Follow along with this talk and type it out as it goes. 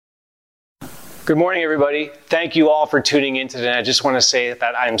Good morning, everybody. Thank you all for tuning in today. I just want to say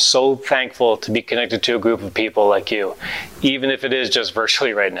that I'm so thankful to be connected to a group of people like you, even if it is just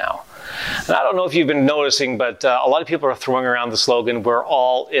virtually right now. And I don't know if you've been noticing, but a lot of people are throwing around the slogan, "We're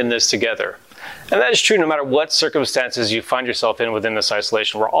all in this together." And that is true no matter what circumstances you find yourself in within this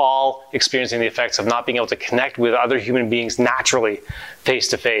isolation. We're all experiencing the effects of not being able to connect with other human beings naturally, face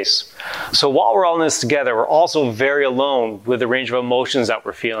to face. So while we're all in this together, we're also very alone with the range of emotions that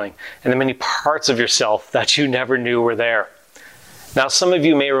we're feeling and the many parts of yourself that you never knew were there. Now, some of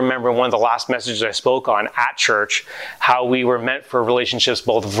you may remember one of the last messages I spoke on at church, how we were meant for relationships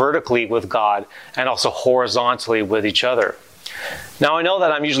both vertically with God and also horizontally with each other. Now, I know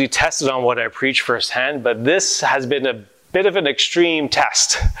that I'm usually tested on what I preach firsthand, but this has been a bit of an extreme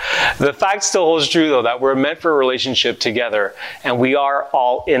test. The fact still holds true, though, that we're meant for a relationship together, and we are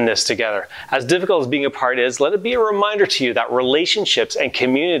all in this together. As difficult as being apart is, let it be a reminder to you that relationships and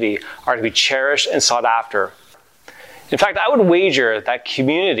community are to be cherished and sought after. In fact, I would wager that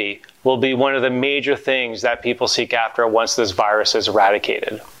community will be one of the major things that people seek after once this virus is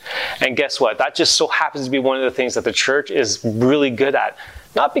eradicated. And guess what? That just so happens to be one of the things that the church is really good at.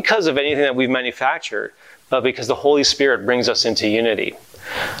 Not because of anything that we've manufactured, but because the Holy Spirit brings us into unity.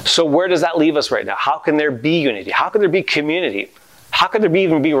 So where does that leave us right now? How can there be unity? How can there be community? How can there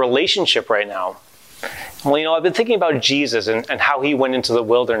even be relationship right now? Well, I've been thinking about Jesus and how he went into the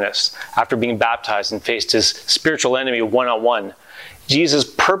wilderness after being baptized and faced his spiritual enemy one-on-one. Jesus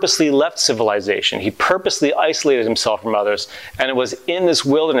purposely left civilization. He purposely isolated himself from others. And it was in this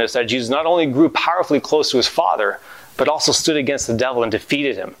wilderness that Jesus not only grew powerfully close to his Father, but also stood against the devil and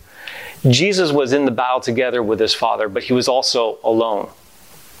defeated him. Jesus was in the battle together with his Father, but he was also alone.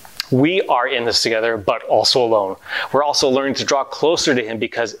 We are in this together, but also alone. We're also learning to draw closer to him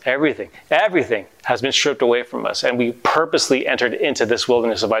because everything has been stripped away from us. And we purposely entered into this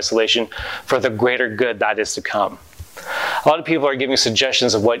wilderness of isolation for the greater good that is to come. A lot of people are giving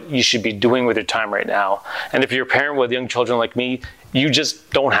suggestions of what you should be doing with your time right now. And if you're a parent with young children like me, you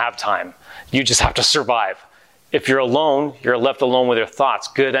just don't have time. You just have to survive. If you're alone, you're left alone with your thoughts,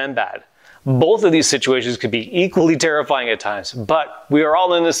 good and bad. Both of these situations could be equally terrifying at times, but we are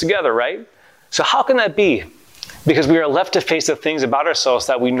all in this together, right? So how can that be? Because we are left to face the things about ourselves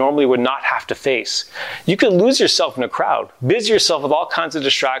that we normally would not have to face. You could lose yourself in a crowd, busy yourself with all kinds of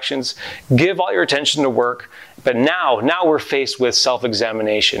distractions, give all your attention to work, but now we're faced with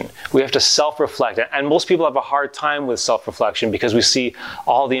self-examination. We have to self-reflect, and most people have a hard time with self-reflection because we see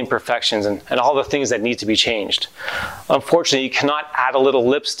all the imperfections and all the things that need to be changed. Unfortunately, you cannot add a little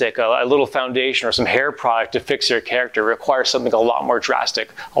lipstick, a little foundation, or some hair product to fix your character. It requires something a lot more drastic,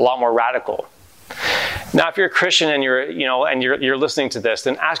 a lot more radical. Now, if you're a Christian and you're listening to this,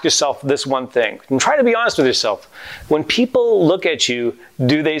 then ask yourself this one thing, and try to be honest with yourself. When people look at you,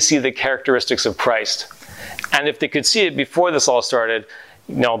 do they see the characteristics of Christ? And if they could see it before this all started,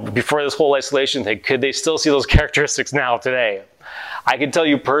 before this whole isolation thing, could they still see those characteristics now today? I can tell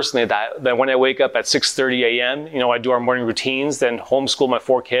you personally that when I wake up at 6:30 a.m., I do our morning routines, then homeschool my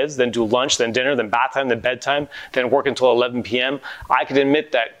 4 kids, then do lunch, then dinner, then bath time, then bedtime, then work until 11 p.m. I can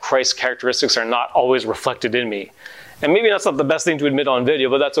admit that Christ's characteristics are not always reflected in me. And maybe that's not the best thing to admit on video,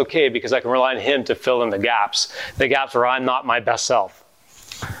 but that's okay because I can rely on him to fill in the gaps where I'm not my best self.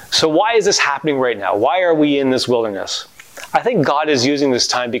 So why is this happening right now? Why are we in this wilderness? I think God is using this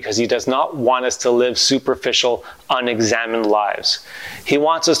time because he does not want us to live superficial, unexamined lives. He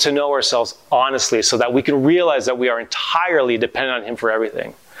wants us to know ourselves honestly so that we can realize that we are entirely dependent on him for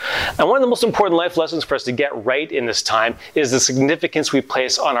everything. And one of the most important life lessons for us to get right in this time is the significance we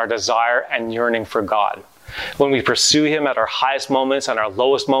place on our desire and yearning for God. When we pursue him at our highest moments and our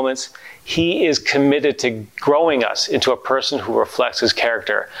lowest moments, he is committed to growing us into a person who reflects his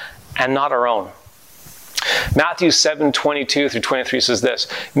character and not our own. Matthew 7:22 through 23 says this,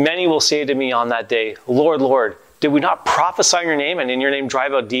 "Many will say to me on that day, 'Lord, Lord, did we not prophesy in your name and in your name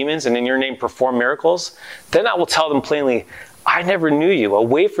drive out demons and in your name perform miracles?' Then I will tell them plainly, 'I never knew you.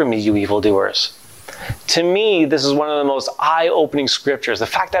 Away from me, you evildoers.'" To me, this is one of the most eye-opening scriptures, the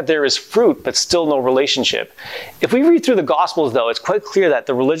fact that there is fruit but still no relationship. If we read through the Gospels, though, it's quite clear that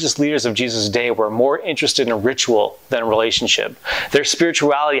the religious leaders of Jesus' day were more interested in ritual than relationship. Their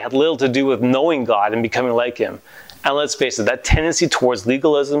spirituality had little to do with knowing God and becoming like him. And let's face it, that tendency towards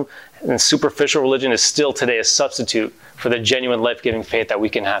legalism and superficial religion is still today a substitute for the genuine life-giving faith that we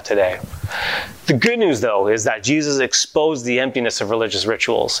can have today. The good news, though, is that Jesus exposed the emptiness of religious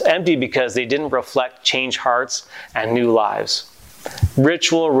rituals. Empty because they didn't reflect changed hearts and new lives.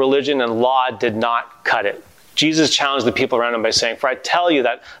 Ritual, religion, and law did not cut it. Jesus challenged the people around him by saying, "For I tell you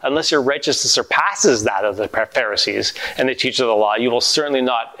that unless your righteousness surpasses that of the Pharisees and the teachers of the law, you will certainly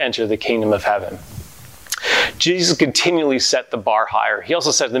not enter the kingdom of heaven." Jesus continually set the bar higher. He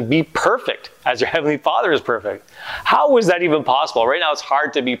also said to them, "Be perfect as your heavenly Father is perfect." How is that even possible? Right now it's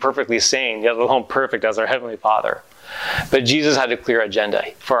hard to be perfectly sane, let alone perfect as our heavenly Father. But Jesus had a clear agenda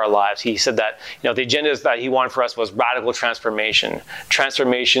for our lives. He said that, the agenda that he wanted for us was radical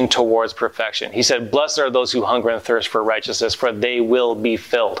transformation towards perfection. He said, "Blessed are those who hunger and thirst for righteousness, for they will be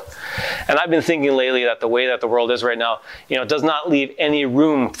filled." And I've been thinking lately that the way that the world is right now, does not leave any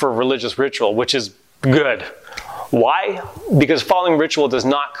room for religious ritual, which is good. Why? Because following ritual does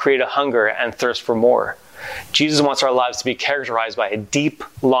not create a hunger and thirst for more. Jesus wants our lives to be characterized by a deep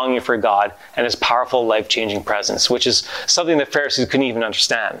longing for God and his powerful, life-changing presence, which is something the Pharisees couldn't even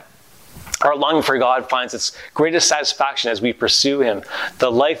understand. Our longing for God finds its greatest satisfaction as we pursue him.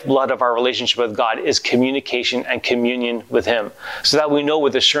 The lifeblood of our relationship with God is communication and communion with him, so that we know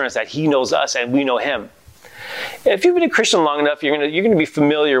with assurance that he knows us and we know him. If you've been a Christian long enough, you're going to be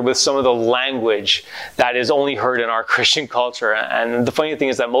familiar with some of the language that is only heard in our Christian culture. And the funny thing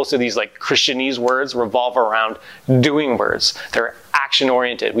is that most of these Christianese words revolve around doing words. They're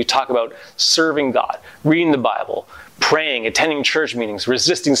action-oriented. We talk about serving God, reading the Bible, praying, attending church meetings,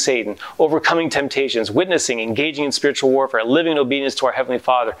 resisting Satan, overcoming temptations, witnessing, engaging in spiritual warfare, living in obedience to our Heavenly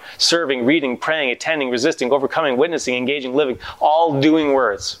Father, serving, reading, praying, attending, resisting, overcoming, witnessing, engaging, living, all doing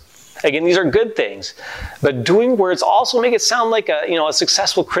words. Again, these are good things, but doing words also make it sound like a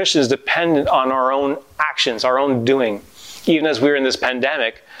successful Christian is dependent on our own actions, our own doing. Even as we're in this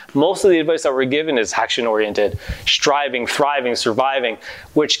pandemic, most of the advice that we're given is action-oriented, striving, thriving, surviving,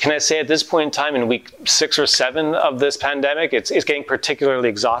 which, can I say, at this point in time, in week 6 or 7 of this pandemic, it's getting particularly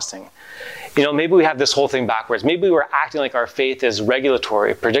exhausting. Maybe we have this whole thing backwards. Maybe we're acting like our faith is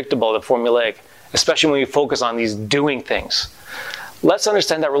regulatory, predictable, and formulaic, especially when we focus on these doing things. Let's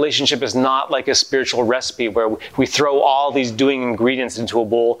understand that relationship is not like a spiritual recipe where we throw all these doing ingredients into a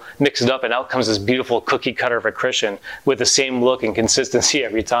bowl, mix it up, and out comes this beautiful cookie cutter of a Christian with the same look and consistency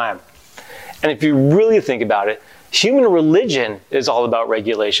every time. And if you really think about it, human religion is all about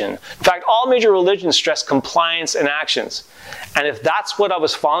regulation. In fact, all major religions stress compliance and actions. And if that's what I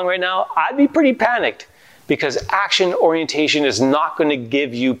was following right now, I'd be pretty panicked, because action orientation is not going to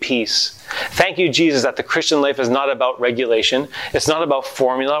give you peace. Thank you, Jesus, that the Christian life is not about regulation. It's not about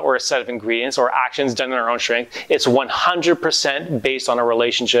formula or a set of ingredients or actions done in our own strength. It's 100% based on a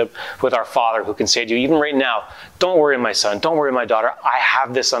relationship with our Father, who can say to you, even right now, "Don't worry, my son. Don't worry, my daughter. I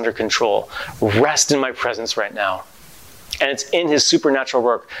have this under control. Rest in my presence right now." And it's in his supernatural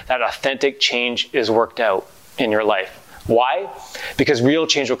work that authentic change is worked out in your life. Why? Because real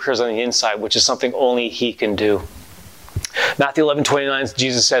change occurs on the inside, which is something only he can do. Matthew 11:29,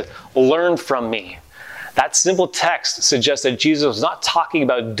 Jesus said, "Learn from me." That simple text suggests that Jesus was not talking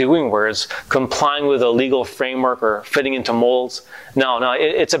about doing words, complying with a legal framework, or fitting into molds. No,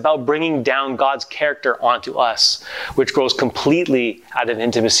 it's about bringing down God's character onto us, which grows completely out of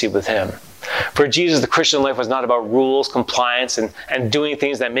intimacy with him. For Jesus, the Christian life was not about rules, compliance, and doing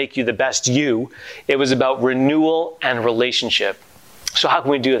things that make you the best you. It was about renewal and relationship. So how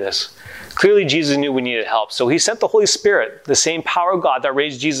can we do this? Clearly, Jesus knew we needed help, so he sent the Holy Spirit. The same power of God that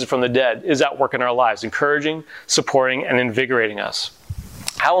raised Jesus from the dead is at work in our lives, encouraging, supporting, and invigorating us.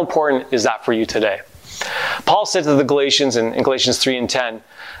 How important is that for you today? Paul said to the Galatians in Galatians 3 and 10,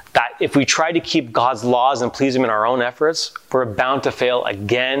 that if we try to keep God's laws and please him in our own efforts, we're bound to fail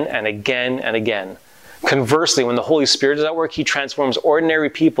again and again and again. Conversely, when the Holy Spirit is at work, he transforms ordinary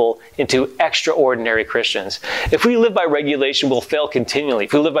people into extraordinary Christians. If we live by regulation, we'll fail continually.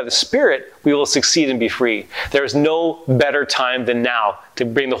 If we live by the Spirit, we will succeed and be free. There is no better time than now to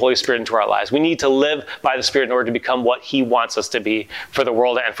bring the Holy Spirit into our lives. We need to live by the Spirit in order to become what he wants us to be for the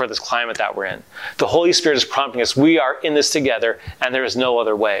world and for this climate that we're in. The Holy Spirit is prompting us. We are in this together, and there is no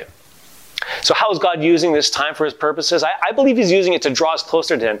other way. So how is God using this time for his purposes? I believe he's using it to draw us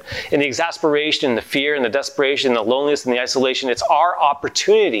closer to him. In the exasperation, in the fear, in the desperation, in the loneliness, in the isolation, it's our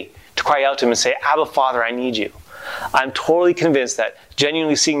opportunity to cry out to him and say, "Abba, Father, I need you." I'm totally convinced that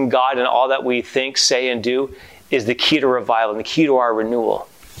genuinely seeing God in all that we think, say, and do is the key to revival and the key to our renewal.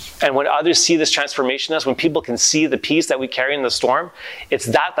 And when others see this transformation in us, when people can see the peace that we carry in the storm, it's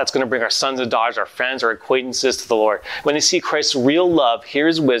that's going to bring our sons and daughters, our friends, our acquaintances to the Lord. When they see Christ's real love, hear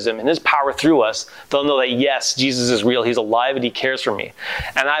his wisdom, and his power through us, they'll know that, yes, Jesus is real, he's alive, and he cares for me.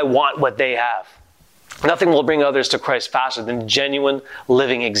 And I want what they have. Nothing will bring others to Christ faster than genuine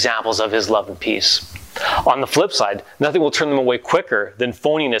living examples of his love and peace. On the flip side, nothing will turn them away quicker than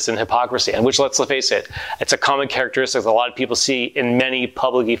phoniness and hypocrisy, and which, let's face it, it's a common characteristic that a lot of people see in many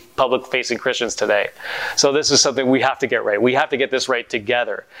public-facing Christians today. So this is something we have to get right. We have to get this right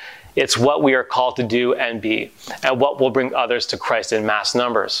together. It's what we are called to do and be, and what will bring others to Christ in mass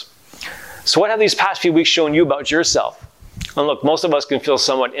numbers. So what have these past few weeks shown you about yourself? And look, most of us can feel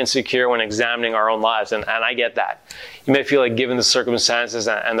somewhat insecure when examining our own lives, and I get that. You may feel like given the circumstances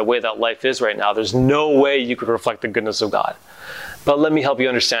and the way that life is right now, there's no way you could reflect the goodness of God. But let me help you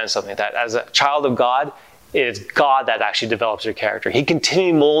understand something, that as a child of God, it is God that actually develops your character. He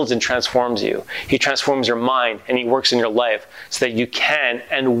continually molds and transforms you. He transforms your mind, and He works in your life so that you can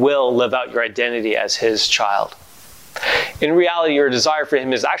and will live out your identity as His child. In reality, your desire for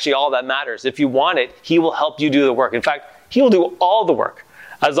Him is actually all that matters. If you want it, He will help you do the work. In fact, He will do all the work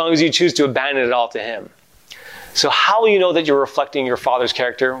as long as you choose to abandon it all to Him. So how will you know that you're reflecting your Father's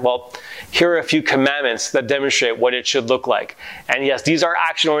character? Well, here are a few commandments that demonstrate what it should look like. And yes, these are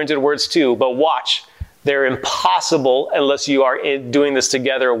action-oriented words too, but watch. They're impossible unless you are doing this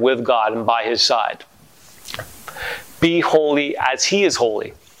together with God and by His side. Be holy as He is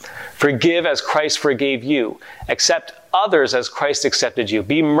holy. Forgive as Christ forgave you. Accept others as Christ accepted you.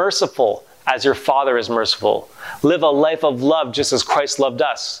 Be merciful as your Father is merciful. Live a life of love just as Christ loved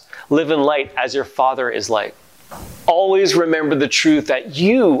us. Live in light as your Father is light. Always remember the truth that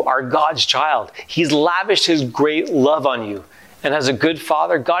you are God's child. He's lavished His great love on you. And as a good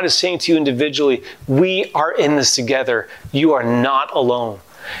Father, God is saying to you individually, we are in this together. You are not alone.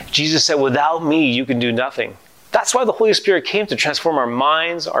 Jesus said, without me, you can do nothing. That's why the Holy Spirit came, to transform our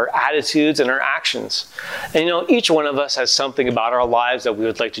minds, our attitudes, and our actions. And each one of us has something about our lives that we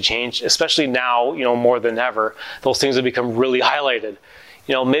would like to change, especially now, more than ever. Those things have become really highlighted.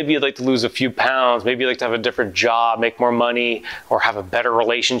 Maybe you'd like to lose a few pounds, maybe you'd like to have a different job, make more money, or have a better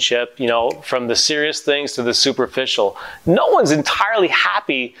relationship, from the serious things to the superficial. No one's entirely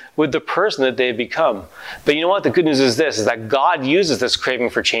happy with the person that they've become. But you know what? The good news is this, is that God uses this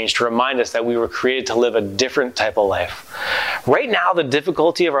craving for change to remind us that we were created to live a different type of life. Right now, the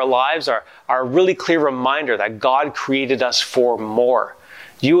difficulty of our lives are a really clear reminder that God created us for more.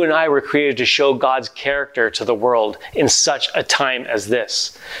 You and I were created to show God's character to the world in such a time as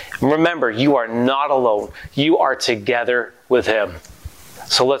this. And remember, you are not alone. You are together with Him.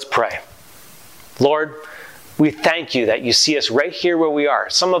 So let's pray. Lord, we thank You that You see us right here where we are.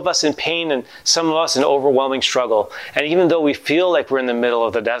 Some of us in pain and some of us in overwhelming struggle. And even though we feel like we're in the middle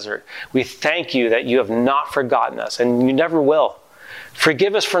of the desert, we thank You that You have not forgotten us, and You never will.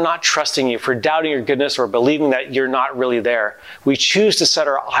 Forgive us for not trusting You, for doubting Your goodness, or believing that You're not really there. We choose to set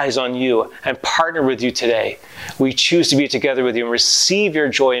our eyes on You and partner with You today. We choose to be together with You and receive Your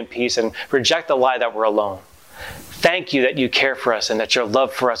joy and peace and reject the lie that we're alone. Thank You that You care for us and that Your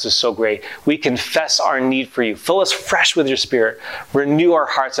love for us is so great. We confess our need for You. Fill us fresh with Your Spirit. Renew our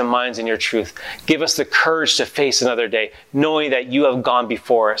hearts and minds in Your truth. Give us the courage to face another day, knowing that You have gone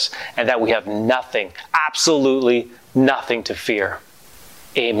before us and that we have nothing, absolutely nothing to fear.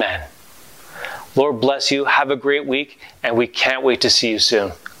 Amen. Lord bless you. Have a great week, and we can't wait to see you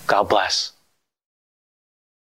soon. God bless.